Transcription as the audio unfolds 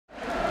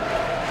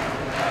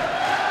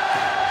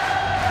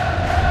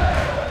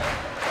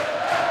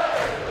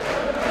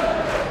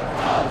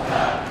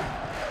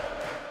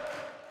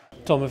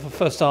Tom, if I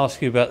first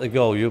ask you about the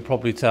goal, you'll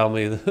probably tell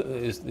me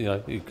that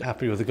you're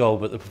happy with the goal,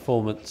 but the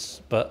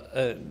performance. But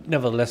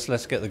nevertheless,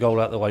 let's get the goal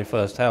out of the way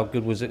first. How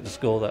good was it to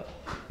score that?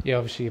 Yeah,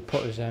 obviously you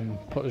put us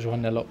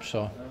 1-0 up,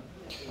 so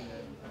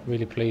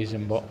really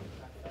pleasing. But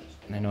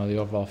the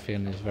overall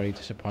feeling is very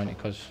disappointing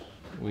because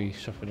we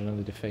suffered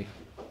another defeat.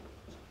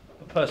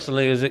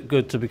 Personally, is it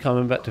good to be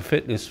coming back to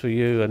fitness for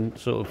you and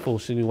sort of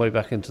forcing your way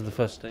back into the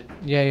first team?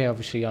 Yeah.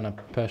 Obviously, on a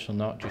personal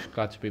note, just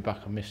glad to be back.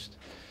 I missed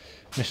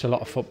a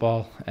lot of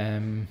football,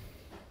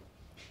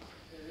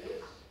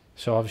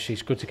 so obviously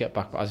it's good to get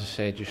back. But as I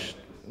say, just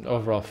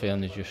overall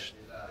feeling is just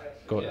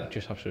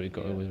absolutely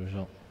gutted with the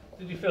result.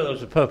 Did you feel there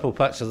was a purple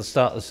patch at the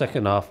start of the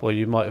second half where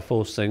you might have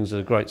forced things?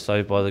 A great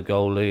save by the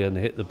goalie and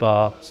hit the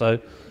bar. So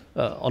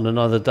on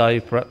another day,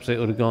 perhaps it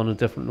would have gone a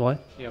different way.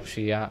 Yeah,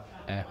 obviously,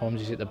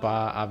 Holmes is at the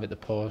bar, I've at the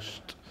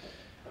post.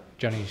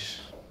 Johnny's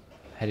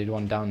headed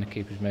one down. The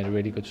keeper's made a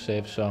really good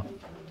save. So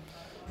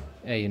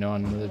on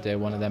another day,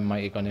 one of them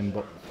might have gone in,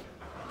 but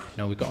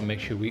we've got to make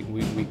sure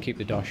we keep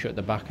the door shut at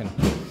the back, and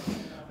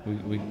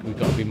we've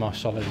got to be more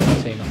solid as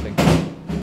a team, I think.